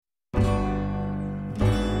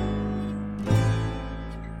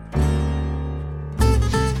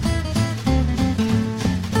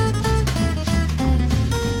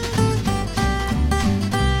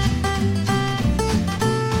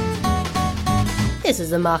This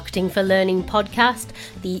is a Marketing for Learning podcast,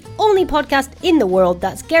 the only podcast in the world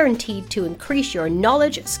that's guaranteed to increase your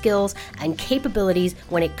knowledge, skills, and capabilities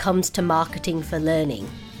when it comes to marketing for learning.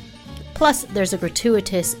 Plus, there's a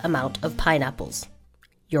gratuitous amount of pineapples.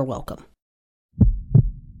 You're welcome.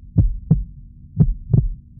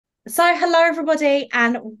 So hello everybody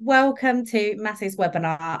and welcome to Massey's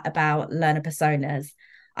webinar about learner personas.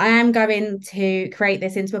 I am going to create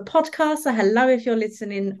this into a podcast, so hello if you're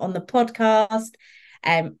listening on the podcast,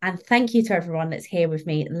 and thank you to everyone that's here with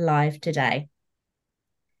me live today.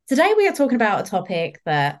 Today we are talking about a topic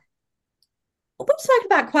that we've spoken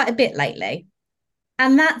about quite a bit lately,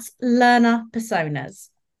 and that's learner personas.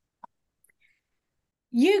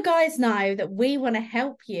 You guys know that we want to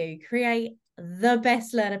help you create the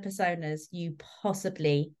best learner personas you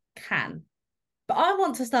possibly can. But I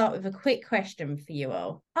want to start with a quick question for you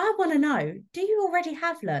all. I want to know, do you already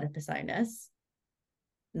have learner personas?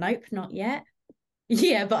 Nope, not yet.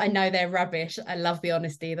 Yeah, but I know they're rubbish. I love the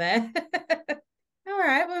honesty there. All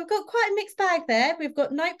right, well, we've got quite a mixed bag there. We've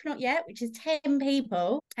got nope, not yet, which is 10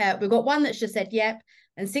 people. We've got one that's just said yep,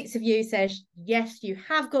 and 6 of you says yes, you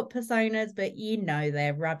have got personas, but you know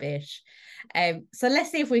they're rubbish. So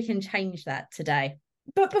let's see if we can change that today.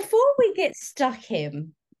 But before we get stuck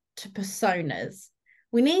in to personas,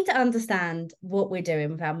 we need to understand what we're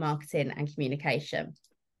doing with our marketing and communication.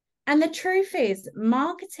 And the truth is,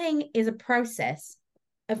 marketing is a process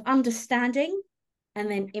of understanding and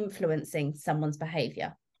then influencing someone's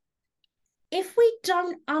behavior. If we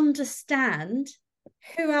don't understand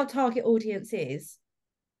who our target audience is,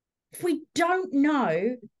 if we don't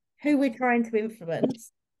know who we're trying to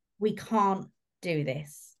influence, we can't do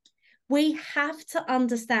this. We have to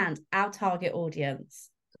understand our target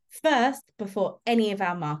audience first before any of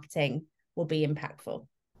our marketing will be impactful.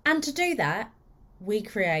 And to do that, we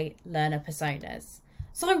create learner personas.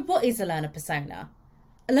 So what is a learner persona?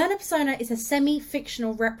 A learner persona is a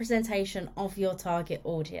semi-fictional representation of your target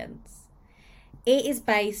audience. It is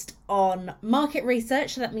based on market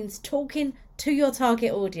research, so that means talking to your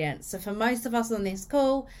target audience. So for most of us on this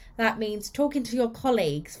call, that means talking to your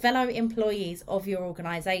colleagues, fellow employees of your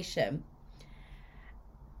organisation.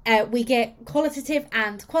 We get qualitative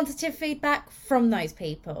and quantitative feedback from those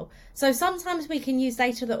people. So sometimes we can use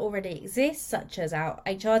data that already exists, such as our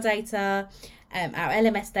HR data, our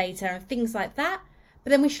LMS data, and things like that. But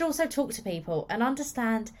then we should also talk to people and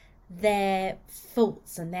understand their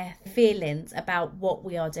thoughts and their feelings about what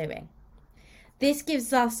we are doing. This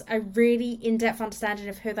gives us a really in-depth understanding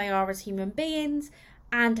of who they are as human beings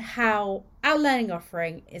and how our learning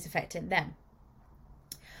offering is affecting them.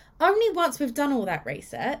 Only once we've done all that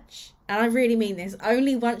research, and I really mean this,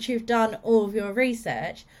 only once you've done all of your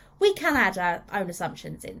research, we can add our own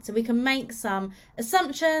assumptions in. So we can make some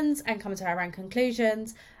assumptions and come to our own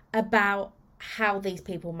conclusions about how these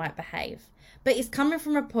people might behave. But it's coming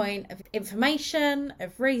from a point of information,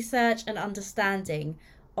 of research and understanding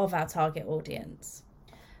of our target audience.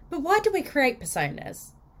 But why do we create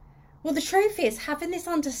personas? Well, the truth is, having this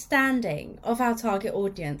understanding of our target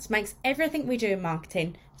audience makes everything we do in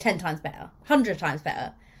marketing 10 times better, 100 times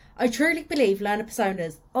better. I truly believe learner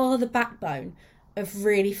personas are the backbone of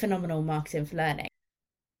really phenomenal marketing for learning.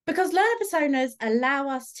 Because learner personas allow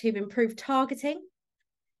us to improve targeting.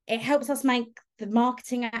 It helps us make the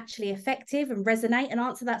marketing actually effective and resonate and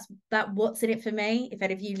answer that what's in it for me. If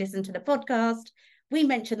any of you listen to the podcast, we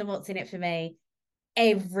mention the what's in it for me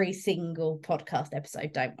every single podcast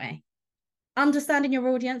episode, don't we? Understanding your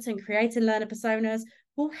audience and creating learner personas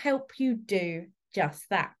will help you do just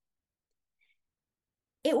that.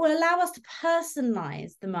 It will allow us to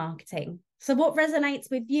personalize the marketing. So what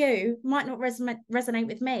resonates with you might not resonate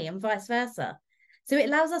with me and vice versa. So it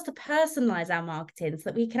allows us to personalize our marketing so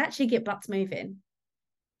that we can actually get butts moving.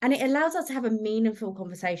 And it allows us to have a meaningful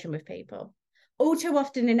conversation with people. All too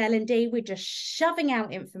often in L&D, we're just shoving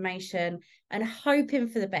out information and hoping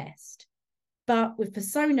for the best. But with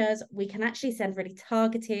personas, we can actually send really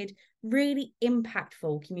targeted, really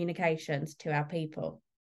impactful communications to our people.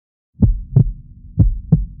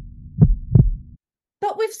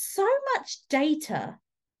 But with so much data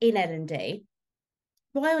in L&D,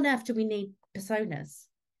 why on earth do we need personas?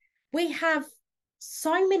 We have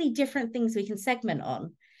so many different things we can segment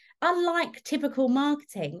on. Unlike typical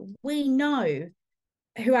marketing, we know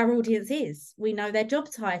who our audience is. We know their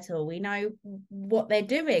job title. We know what they're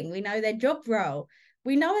doing. We know their job role.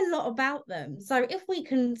 We know a lot about them. So if we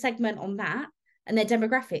can segment on that and their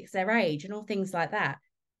demographics, their age and all things like that,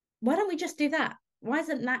 why don't we just do that? Why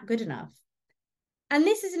isn't that good enough? And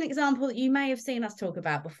this is an example that you may have seen us talk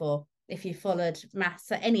about before if you followed maths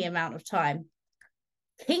for any amount of time.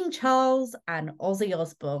 King Charles and Ozzy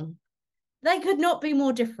Osbourne. They could not be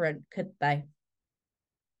more different, could they?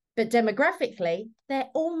 But demographically, they're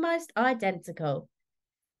almost identical.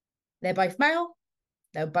 They're both male.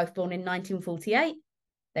 They were both born in 1948.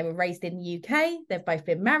 They were raised in the UK. They've both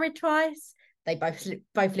been married twice. They both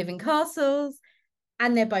live in castles,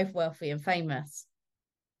 and they're both wealthy and famous.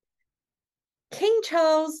 King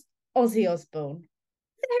Charles, Ozzy Osbourne.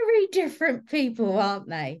 Very different people, aren't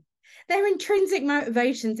they? Their intrinsic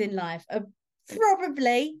motivations in life are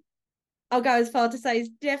probably, I'll go as far to say, is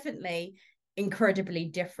definitely incredibly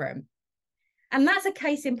different. And that's a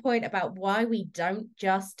case in point about why we don't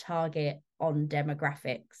just target on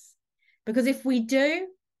demographics. Because if we do,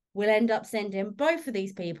 we'll end up sending both of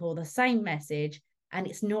these people the same message, and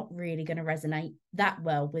it's not really going to resonate that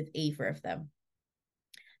well with either of them.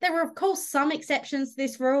 There are, of course, some exceptions to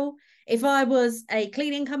this rule. If I was a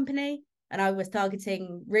cleaning company and I was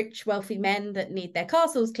targeting rich, wealthy men that need their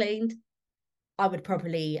castles cleaned, I would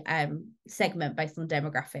probably segment based on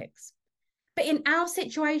demographics. But in our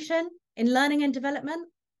situation, in learning and development,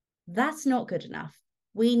 that's not good enough.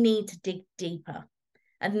 We need to dig deeper.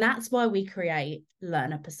 And that's why we create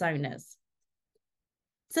learner personas.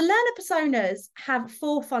 So learner personas have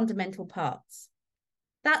 4 fundamental parts.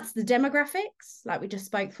 That's the demographics, like we just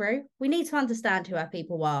spoke through. We need to understand who our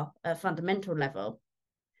people are at a fundamental level.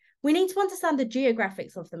 We need to understand the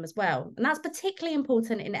geographics of them as well. And that's particularly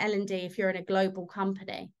important in L&D if you're in a global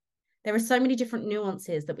company. There are so many different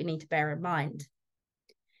nuances that we need to bear in mind.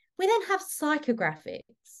 We then have psychographics,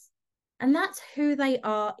 and that's who they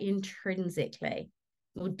are intrinsically.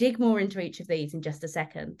 We'll dig more into each of these in just a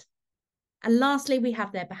second. And lastly, we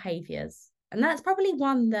have their behaviors. And that's probably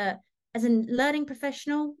one that, as a learning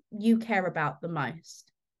professional, you care about the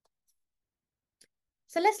most.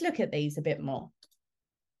 So let's look at these a bit more.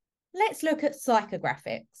 Let's look at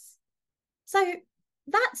psychographics. So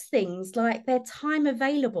that's things like their time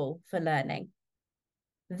available for learning,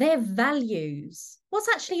 their values, what's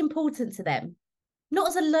actually important to them, not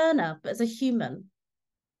as a learner, but as a human.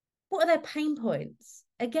 What are their pain points?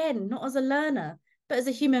 Again, not as a learner, but as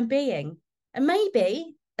a human being. And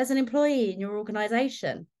maybe as an employee in your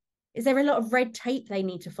organization. Is there a lot of red tape they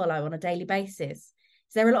need to follow on a daily basis?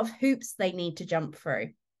 Is there a lot of hoops they need to jump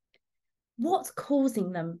through? What's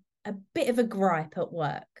causing them a bit of a gripe at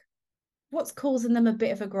work? What's causing them a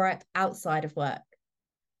bit of a gripe outside of work?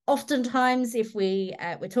 Oftentimes, if we're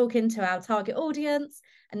talking to our target audience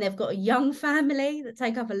and they've got a young family that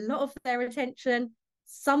take up a lot of their attention,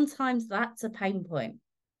 sometimes that's a pain point.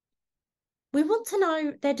 We want to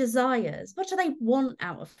know their desires. What do they want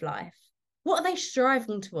out of life? What are they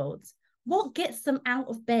striving towards? What gets them out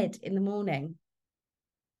of bed in the morning?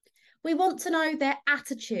 We want to know their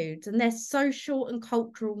attitudes and their social and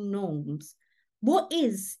cultural norms. What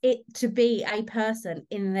is it to be a person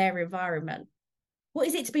in their environment? What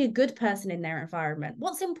is it to be a good person in their environment?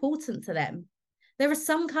 What's important to them? There are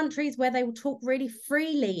some countries where they will talk really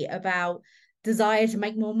freely about desire to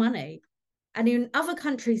make more money. And in other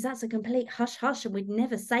countries, that's a complete hush hush, and we'd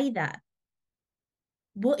never say that.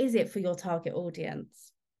 What is it for your target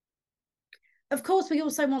audience? Of course, we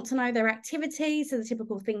also want to know their activities, so the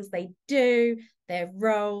typical things they do, their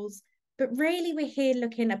roles, but really we're here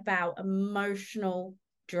looking about emotional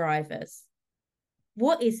drivers.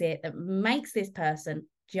 What is it that makes this person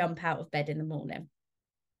jump out of bed in the morning?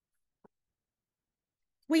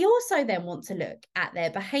 We also then want to look at their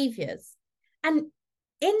behaviors. And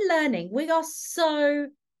in learning, we are so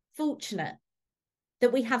fortunate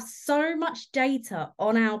that we have so much data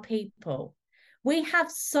on our people. We have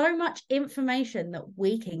so much information that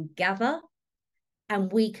we can gather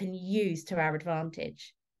and we can use to our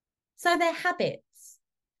advantage. So their habits.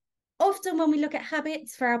 Often when we look at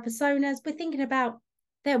habits for our personas, we're thinking about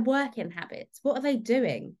their working habits. What are they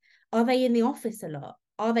doing? Are they in the office a lot?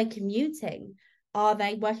 Are they commuting? Are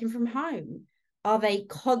they working from home? Are they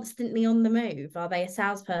constantly on the move? Are they a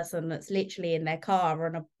salesperson that's literally in their car,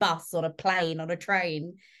 on a bus, on a plane, on a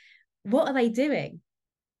train? What are they doing?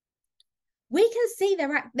 We can see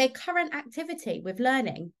their current activity with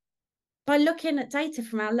learning by looking at data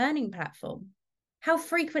from our learning platform. How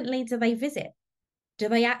frequently do they visit? Do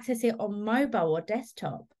they access it on mobile or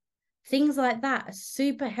desktop? Things like that are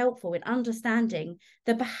super helpful in understanding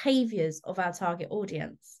the behaviors of our target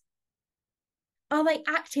audience. Are they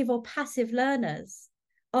active or passive learners?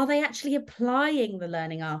 Are they actually applying the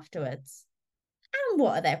learning afterwards? And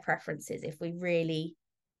what are their preferences if we really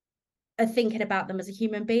are thinking about them as a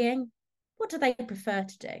human being? What do they prefer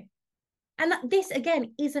to do? And this,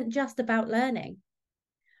 again, isn't just about learning.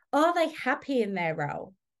 Are they happy in their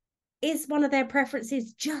role? Is one of their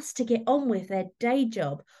preferences just to get on with their day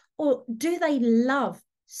job? Or do they love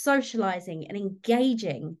socializing and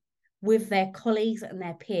engaging with their colleagues and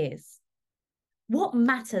their peers? What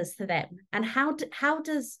matters to them? And how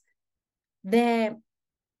does their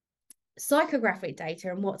psychographic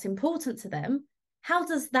data and what's important to them, how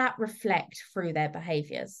does that reflect through their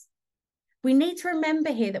behaviors? We need to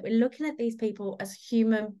remember here that we're looking at these people as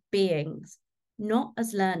human beings, not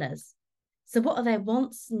as learners. So what are their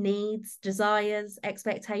wants, needs, desires,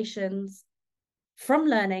 expectations from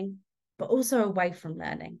learning, but also away from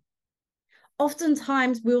learning?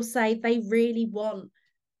 Oftentimes we'll say they really want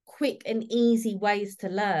quick and easy ways to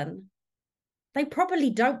learn. They probably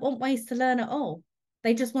don't want ways to learn at all.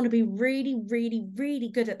 They just want to be really, really, really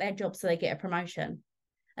good at their job so they get a promotion.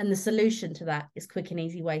 And the solution to that is quick and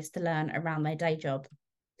easy ways to learn around their day job.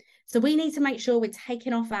 So we need to make sure we're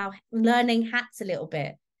taking off our learning hats a little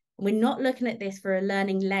bit. We're not looking at this for a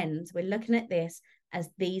learning lens. We're looking at this as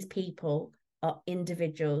these people are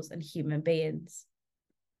individuals and human beings.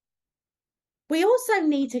 We also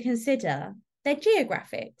need to consider their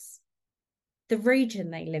geographics, the region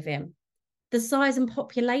they live in, the size and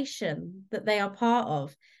population that they are part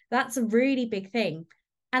of. That's a really big thing.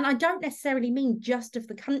 And I don't necessarily mean just of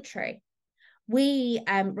the country. We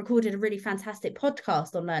recorded a really fantastic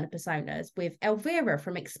podcast on learner personas with Elvira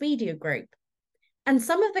from Expedia Group. And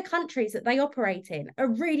some of the countries that they operate in are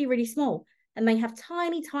really, really small. And they have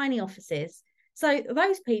tiny, tiny offices. So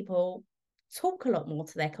those people talk a lot more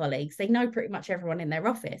to their colleagues. They know pretty much everyone in their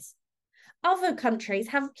office. Other countries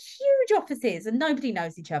have huge offices and nobody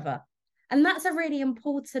knows each other. And that's a really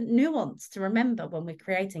important nuance to remember when we're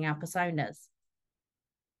creating our personas.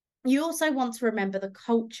 You also want to remember the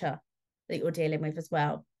culture that you're dealing with as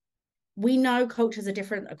well. We know cultures are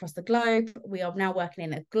different across the globe. We are now working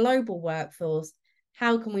in a global workforce.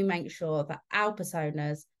 How can we make sure that our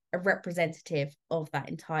personas are representative of that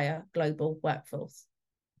entire global workforce?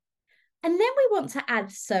 And then we want to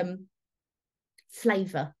add some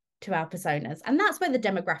flavor to our personas. And that's where the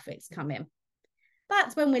demographics come in.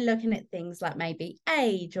 That's when we're looking at things like maybe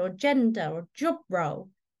age or gender or job role,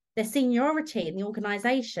 their seniority in the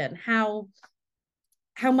organization, how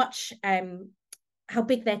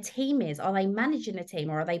big their team is. Are they managing a team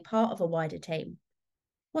or are they part of a wider team?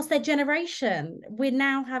 What's their generation? We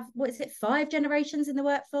now have, 5 generations in the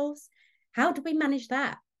workforce? How do we manage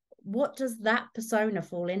that? What does that persona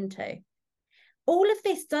fall into? All of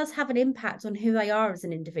this does have an impact on who they are as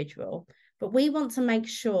an individual, but we want to make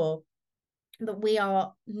sure that we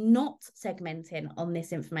are not segmenting on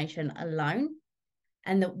this information alone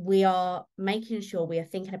and that we are making sure we are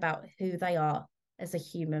thinking about who they are as a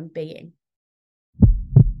human being.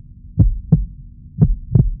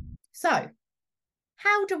 So,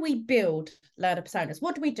 how do we build learner personas?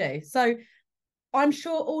 What do we do? So, I'm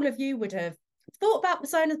sure all of you would have thought about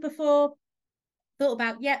personas before, thought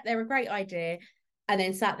about, yep, they're a great idea, and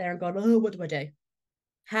then sat there and gone, oh, what do I do?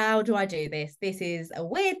 How do I do this? This is a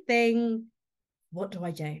weird thing. What do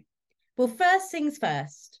I do? Well, first things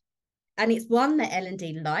first, and it's one that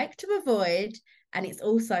L&D like to avoid, and it's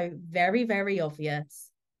also very, very obvious.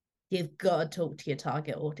 You've got to talk to your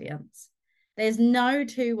target audience. There's no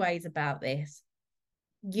two ways about this.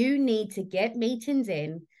 You need to get meetings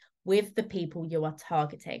in with the people you are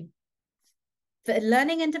targeting. For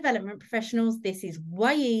learning and development professionals, this is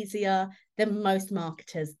way easier than most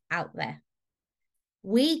marketers out there.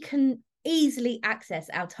 We can easily access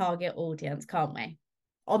our target audience, can't we?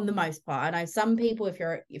 On the most part. I know some people, if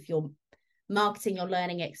you're marketing your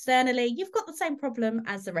learning externally, you've got the same problem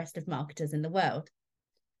as the rest of marketers in the world.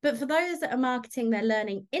 But for those that are marketing their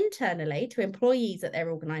learning internally to employees at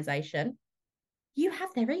their organization, you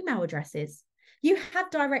have their email addresses. You have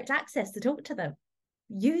direct access to talk to them.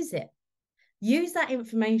 Use it. Use that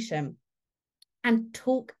information and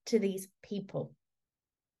talk to these people.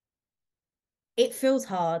 It feels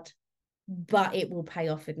hard, but it will pay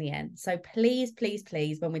off in the end. So please, please,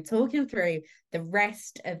 please, when we're talking through the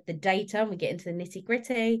rest of the data and we get into the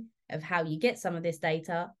nitty-gritty of how you get some of this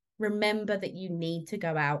data, remember that you need to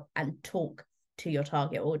go out and talk to your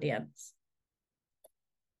target audience.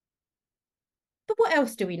 But what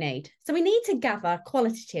else do we need? So we need to gather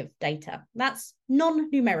qualitative data. That's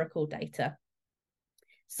non-numerical data.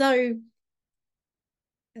 So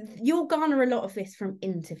you'll garner a lot of this from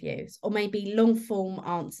interviews or maybe long form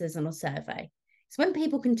answers on a survey. It's when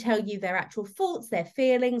people can tell you their actual thoughts, their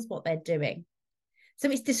feelings, what they're doing. So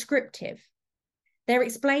it's descriptive. They're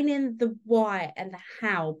explaining the why and the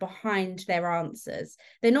how behind their answers.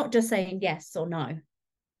 They're not just saying yes or no.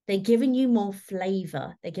 They're giving you more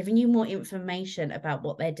flavor. They're giving you more information about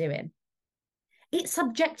what they're doing. It's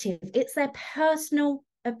subjective. It's their personal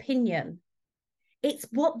opinion. It's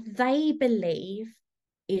what they believe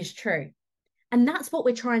is true. And that's what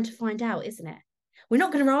we're trying to find out, isn't it? We're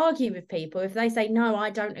not going to argue with people if they say, no, I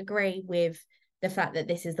don't agree with the fact that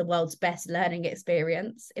this is the world's best learning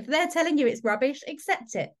experience. If they're telling you it's rubbish,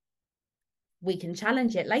 accept it. We can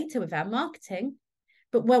challenge it later with our marketing.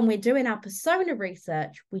 But when we're doing our persona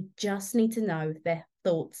research, we just need to know their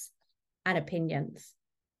thoughts and opinions.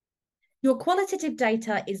 Your qualitative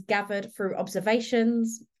data is gathered through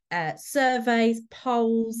observations, surveys,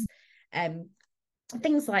 polls,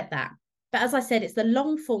 things like that. But as I said, it's the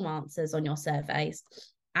long form answers on your surveys.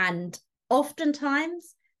 And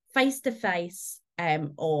oftentimes, face-to-face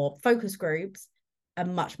or focus groups are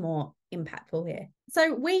much more impactful here.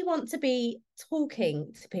 So we want to be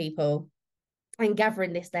talking to people and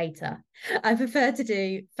gathering this data. I prefer to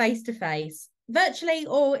do face-to-face, virtually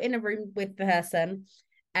or in a room with the person,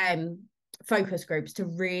 focus groups to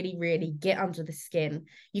really, really get under the skin.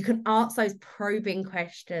 You can ask those probing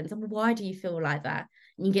questions. And why do you feel like that?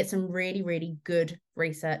 And you get some really, really good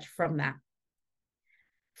research from that.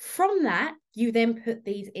 From that, you then put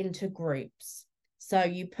these into groups. So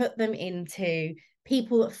you put them into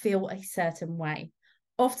people that feel a certain way.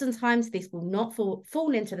 Oftentimes, this will not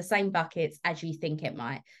fall into the same buckets as you think it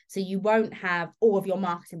might. So you won't have all of your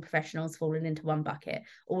marketing professionals falling into one bucket,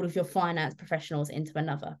 all of your finance professionals into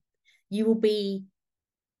another. You will be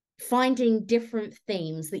finding different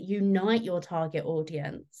themes that unite your target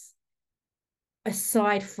audience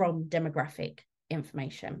aside from demographic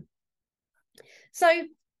information. So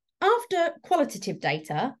after qualitative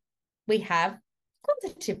data, we have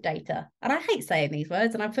quantitative data. And I hate saying these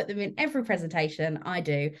words, and I put them in every presentation I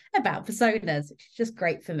do about personas, which is just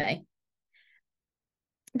great for me.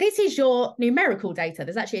 This is your numerical data.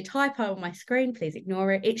 There's actually a typo on my screen. Please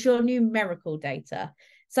ignore it. It's your numerical data.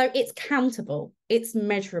 So it's countable. It's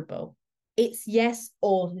measurable. It's yes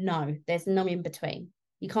or no. There's no in between.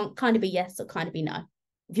 You can't kind of be yes or kind of be no.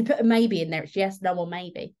 If you put a maybe in there, it's yes, no, or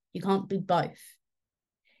maybe. You can't be both.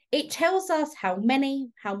 It tells us how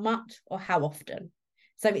many, how much, or how often.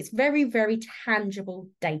 So it's very, very tangible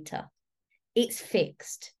data. It's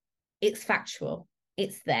fixed. It's factual.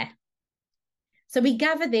 It's there. So we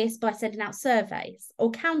gather this by sending out surveys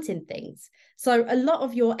or counting things. So a lot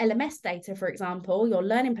of your LMS data, for example, your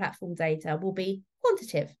learning platform data will be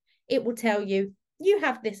quantitative. It will tell you, you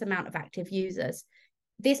have this amount of active users.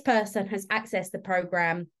 This person has accessed the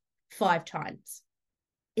program 5 times.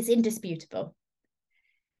 It's indisputable.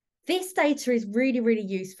 This data is really, really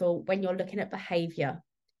useful when you're looking at behavior.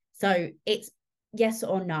 So it's yes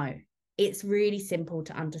or no. It's really simple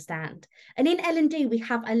to understand. And in L&D, we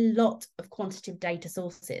have a lot of quantitative data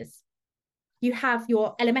sources. You have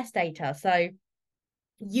your LMS data, so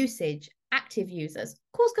usage, active users,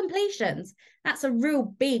 course completions. That's a real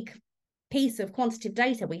big piece of quantitative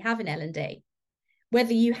data we have in L&D.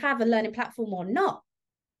 Whether you have a learning platform or not,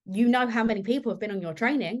 you know how many people have been on your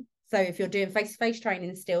training. So if you're doing face-to-face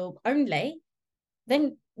training still only,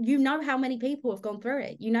 then you know how many people have gone through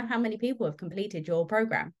it. You know how many people have completed your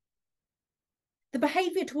program. The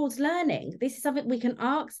behavior towards learning, this is something we can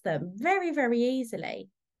ask them very, very easily.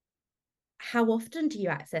 How often do you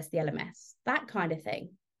access the LMS? That kind of thing.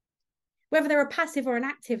 Whether they're a passive or an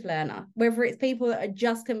active learner, whether it's people that are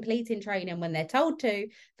just completing training when they're told to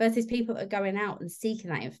versus people that are going out and seeking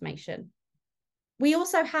that information. We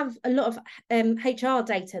also have a lot of HR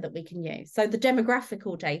data that we can use. So the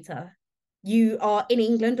demographical data, you are in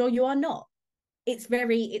England or you are not. It's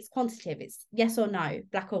quantitative. It's yes or no,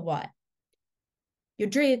 black or white. Your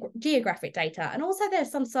geographic data. And also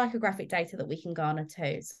there's some psychographic data that we can garner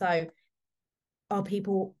too. So are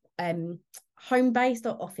people home-based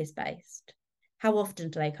or office-based? How often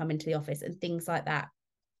do they come into the office and things like that?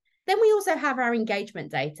 Then we also have our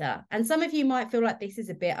engagement data. And some of you might feel like this is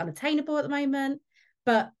a bit unattainable at the moment,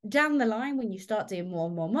 but down the line, when you start doing more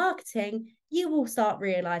and more marketing, you will start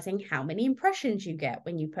realizing how many impressions you get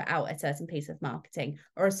when you put out a certain piece of marketing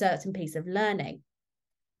or a certain piece of learning.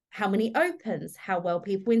 How many opens, how well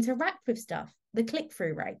people interact with stuff, the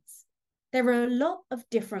click-through rates. There are a lot of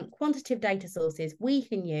different quantitative data sources we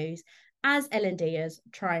can use as L&Ders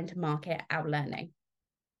trying to market our learning.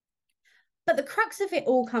 But the crux of it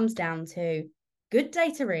all comes down to good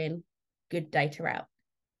data in, good data out.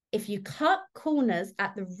 If you cut corners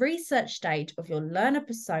at the research stage of your learner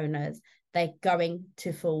personas, they're going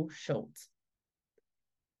to fall short.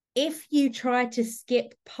 If you try to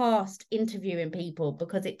skip past interviewing people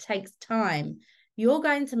because it takes time, you're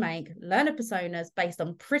going to make learner personas based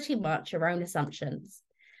on pretty much your own assumptions.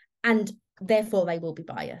 And therefore, they will be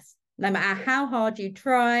biased. No matter how hard you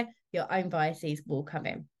try, your own biases will come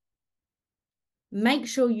in. Make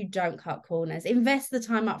sure you don't cut corners. Invest the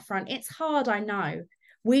time up front. It's hard, I know.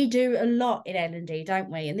 We do a lot in L&D,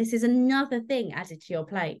 don't we? And this is another thing added to your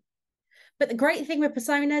plate. But the great thing with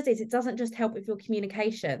personas is it doesn't just help with your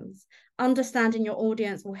communications. Understanding your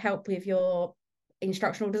audience will help with your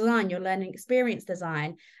instructional design, your learning experience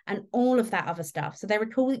design, and all of that other stuff. So they're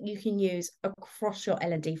a tool that you can use across your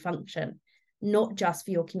L&D function, not just for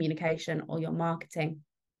your communication or your marketing.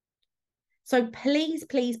 So please,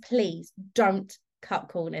 please, please don't cut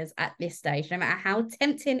corners at this stage. No matter how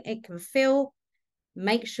tempting it can feel,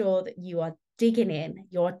 make sure that you are digging in,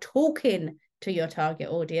 you're talking to your target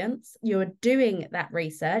audience, you're doing that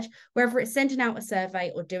research, whether it's sending out a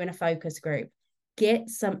survey or doing a focus group. Get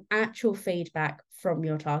some actual feedback from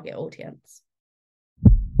your target audience.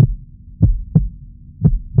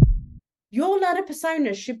 Your learner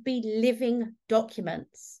personas should be living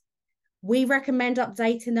documents. We recommend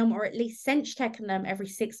updating them or at least sense checking them every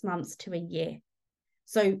 6 months to a year.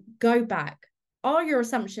 So go back. Are your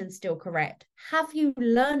assumptions still correct? Have you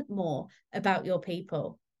learned more about your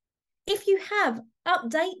people? If you have,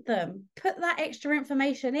 update them. Put that extra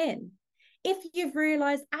information in. If you've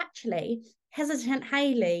realized actually hesitant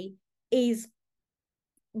Hayley is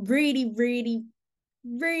really, really,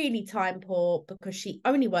 really time poor because she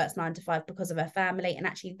only works 9 to 5 because of her family, and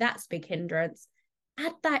actually that's a big hindrance,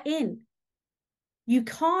 add that in. You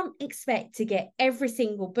can't expect to get every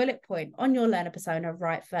single bullet point on your learner persona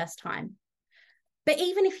right first time. But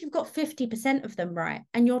even if you've got 50% of them right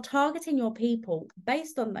and you're targeting your people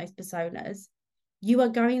based on those personas, you are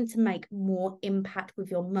going to make more impact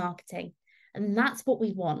with your marketing. And that's what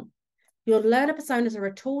we want. Your learner personas are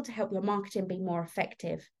a tool to help your marketing be more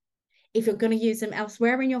effective. If you're going to use them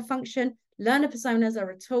elsewhere in your function, learner personas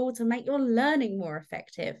are a tool to make your learning more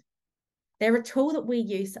effective. They're a tool that we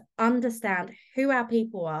use to understand who our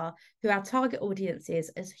people are, who our target audience is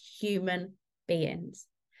as human beings.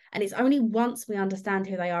 And it's only once we understand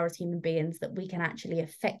who they are as human beings that we can actually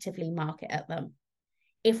effectively market at them.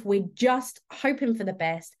 If we're just hoping for the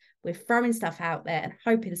best, we're throwing stuff out there and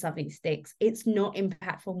hoping something sticks, it's not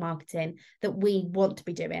impactful marketing that we want to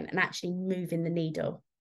be doing and actually moving the needle.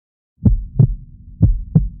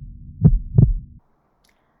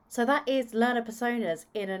 So that is learner personas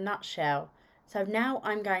in a nutshell. So now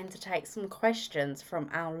I'm going to take some questions from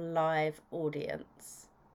our live audience.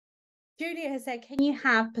 Julia has said, can you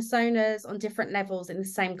have personas on different levels in the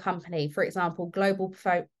same company? For example, global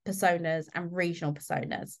personas and regional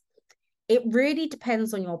personas. It really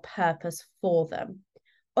depends on your purpose for them.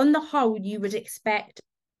 On the whole, you would expect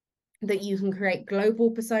that you can create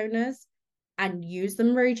global personas and use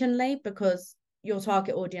them regionally because your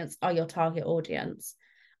target audience are your target audience.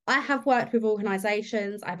 I have worked with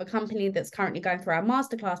organizations. I have a company that's currently going through our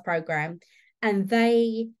masterclass program, and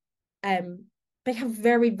they have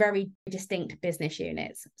very, very distinct business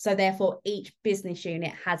units. So therefore, each business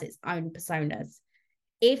unit has its own personas.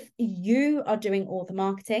 If you are doing all the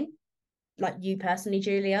marketing, like you personally,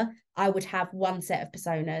 Julia, I would have one set of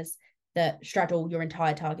personas that straddle your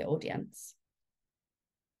entire target audience.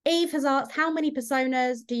 Eve has asked, how many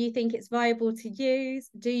personas do you think it's viable to use?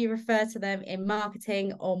 Do you refer to them in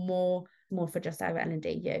marketing or more for just our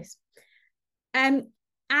L&D use?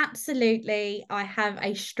 Absolutely. I have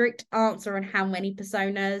a strict answer on how many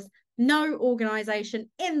personas. No organization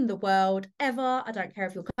in the world ever, I don't care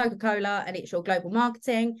if you're Coca-Cola and it's your global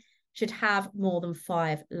marketing, should have more than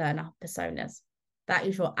 5 learner personas. That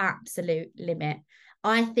is your absolute limit.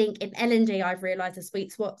 I think in L&D, I've realized the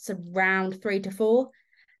sweet spot's around 3 to 4.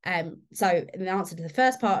 So in the answer to the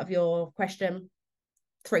first part of your question,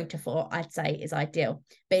 3 to 4, I'd say is ideal,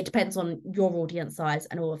 but it depends on your audience size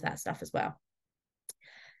and all of that stuff as well.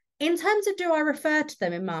 In terms of do I refer to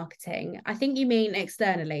them in marketing, I think you mean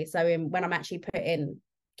externally. So when I'm actually putting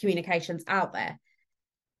communications out there,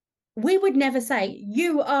 we would never say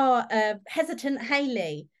you are a hesitant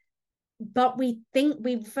Hayley, but we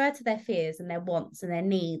refer to their fears and their wants and their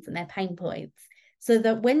needs and their pain points so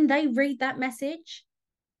that when they read that message,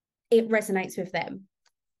 it resonates with them.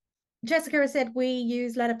 Jessica has said we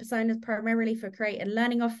use learner personas primarily for creating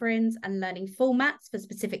learning offerings and learning formats for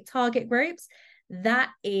specific target groups. That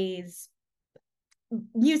is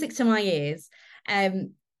music to my ears.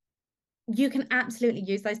 You can absolutely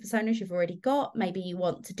use those personas you've already got. Maybe you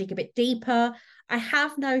want to dig a bit deeper. I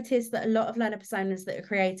have noticed that a lot of learner personas that are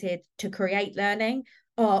created to create learning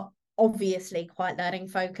are obviously quite learning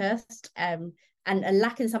focused and are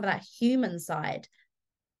lacking some of that human side.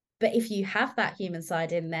 But if you have that human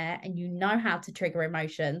side in there and you know how to trigger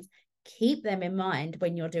emotions, keep them in mind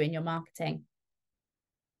when you're doing your marketing.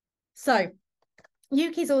 So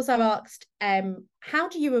Yuki's also asked, how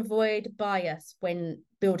do you avoid bias when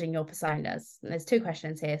building your personas? And there's 2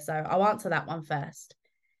 questions here, so I'll answer that one first.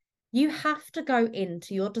 You have to go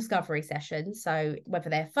into your discovery sessions, so whether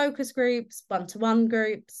they're focus groups, one-to-one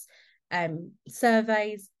groups,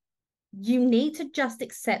 surveys, you need to just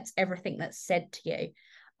accept everything that's said to you.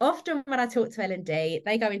 Often when I talk to L&D,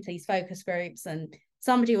 they go into these focus groups and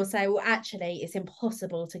somebody will say, well, actually, it's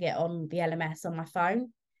impossible to get on the LMS on my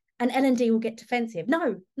phone. And L&D will get defensive.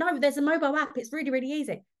 No, there's a mobile app. It's really, really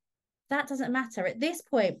easy. That doesn't matter. At this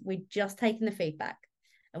point, we're just taking the feedback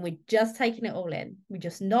and we're just taking it all in. We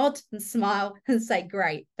just nod and smile and say,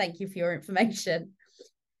 great, thank you for your information.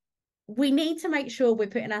 We need to make sure we're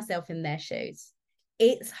putting ourselves in their shoes.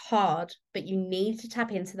 It's hard, but you need to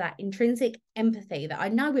tap into that intrinsic empathy that I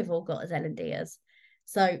know we've all got as L&Ders.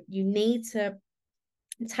 So you need to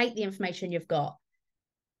take the information you've got.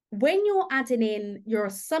 When you're adding in your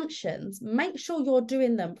assumptions, make sure you're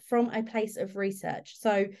doing them from a place of research.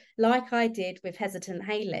 So like I did with Hesitant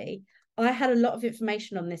Haley, I had a lot of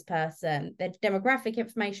information on this person, their demographic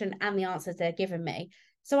information and the answers they're giving me.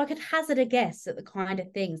 So I could hazard a guess at the kind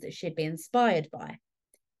of things that she'd be inspired by.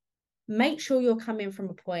 Make sure you're coming from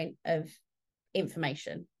a point of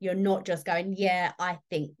information. You're not just going, yeah, I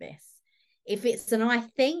think this. If it's an I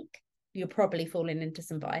think, you're probably falling into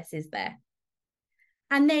some biases there.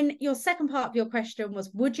 And then your second part of your question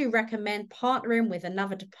was, would you recommend partnering with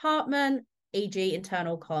another department, e.g.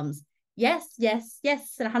 internal comms? Yes,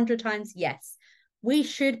 and 100 times yes. We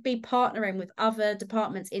should be partnering with other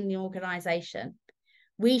departments in the organization.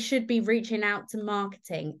 We should be reaching out to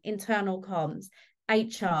marketing, internal comms,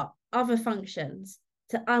 HR, other functions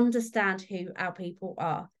to understand who our people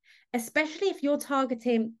are, especially if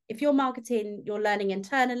you're marketing your learning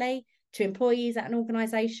internally to employees at an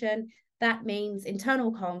organization. That means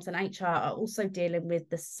internal comms and HR are also dealing with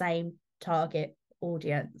the same target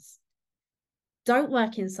audience. Don't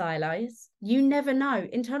work in silos. You never know.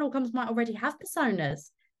 Internal comms might already have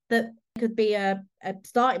personas that could be a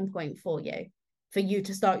starting point for you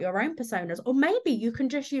to start your own personas. Or maybe you can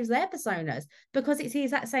just use their personas because it's the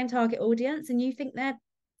exact same target audience and you think they're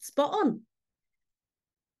spot on.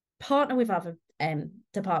 Partner with other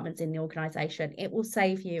departments in the organization. It will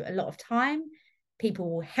save you a lot of time.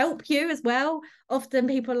 People will help you as well. Often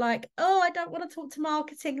people are like, oh, I don't want to talk to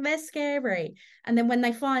marketing. They're scary. And then when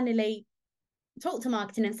they finally talk to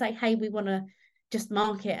marketing and say, hey, we want to just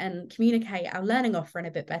market and communicate our learning offering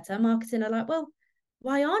a bit better, marketing are like, well,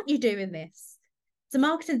 why aren't you doing this? So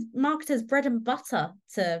marketers' bread and butter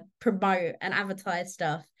to promote and advertise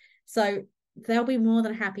stuff. So they'll be more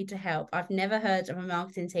than happy to help. I've never heard of a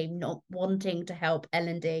marketing team not wanting to help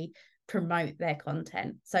L&D promote their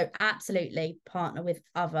content. So absolutely partner with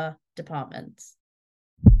other departments.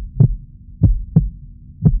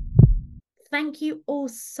 Thank you all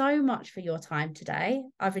so much for your time today.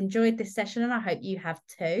 I've enjoyed this session and I hope you have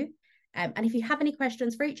too. And if you have any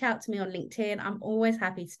questions, reach out to me on LinkedIn. I'm always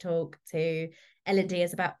happy to talk to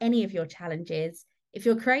L&Ders about any of your challenges. If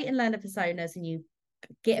you're creating learner personas and you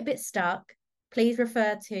get a bit stuck, please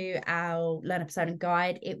refer to our learner persona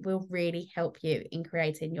guide. It will really help you in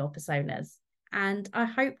creating your personas. And I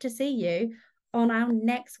hope to see you on our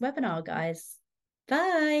next webinar, guys.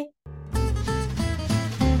 Bye.